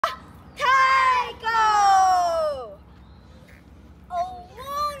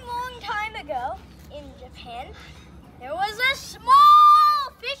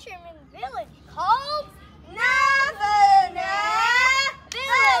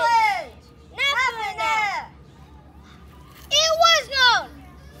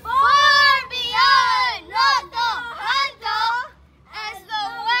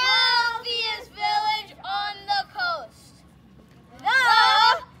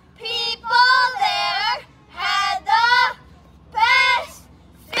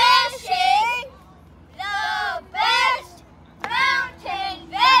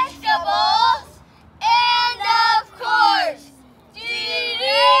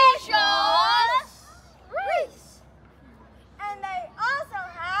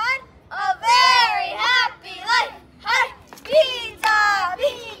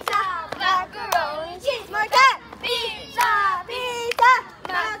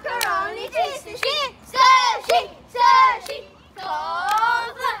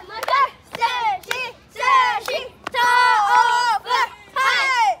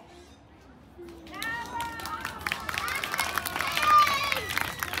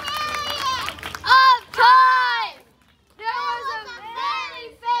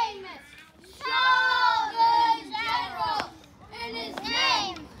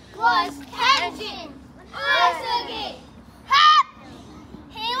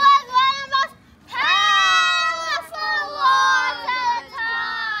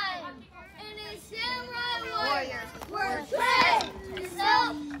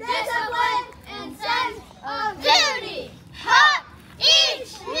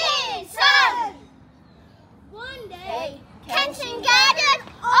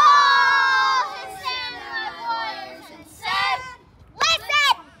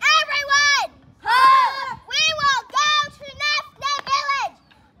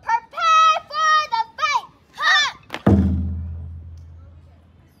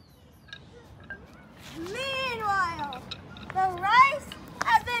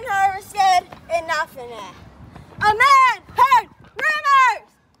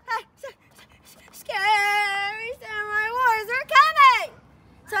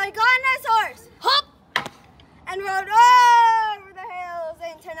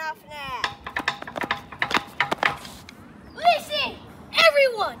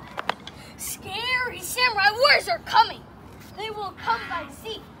one. Scary samurai warriors are coming. They will come by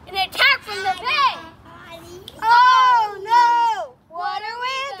sea and attack from the bay. Oh no! What are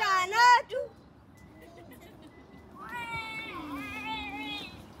we gonna do?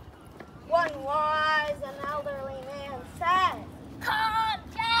 One wise and elderly man said, Calm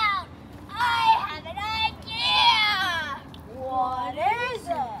down. I have an idea. "What is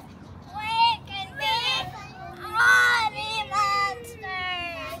it?" We can be Oni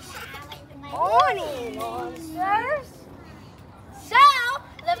monsters. Oni monsters? So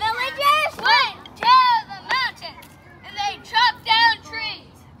the villagers went to the mountains and they chopped down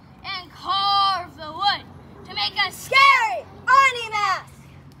trees and carved the wood to make a Scary Oni mask!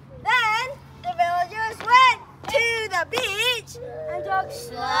 Then the villagers went to the beach and took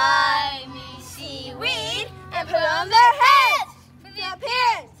slimy seaweed and put on their heads for the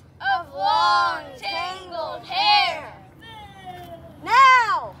appearance of long tangled hair.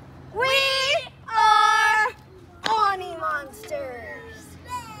 Now we are Oni monsters.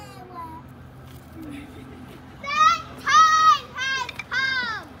 That time has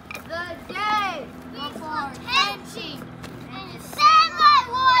come. The day before Tenchi and his samurai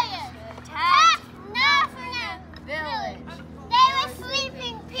warriors attacked Nafuna village. They were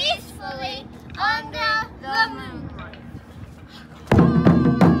sleeping peacefully under the moonlight.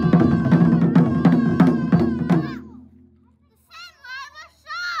 The samurai was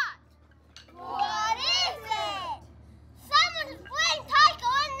shocked. What is it? Someone is playing Taiko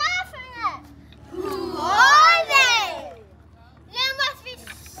and Nafuna. Who are they? There must be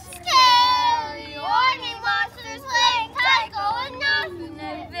scary Oni monsters playing Taiko and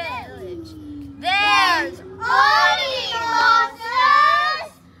Nafuna village. There's Oni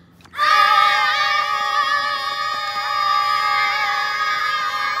monsters!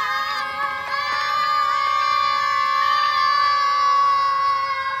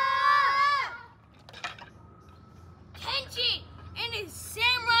 Kenji and his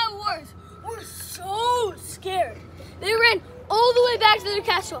samurai warriors were so scared. They ran all the way back to their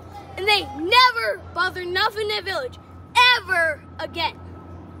castle, and they never bothered Nafuna village ever again.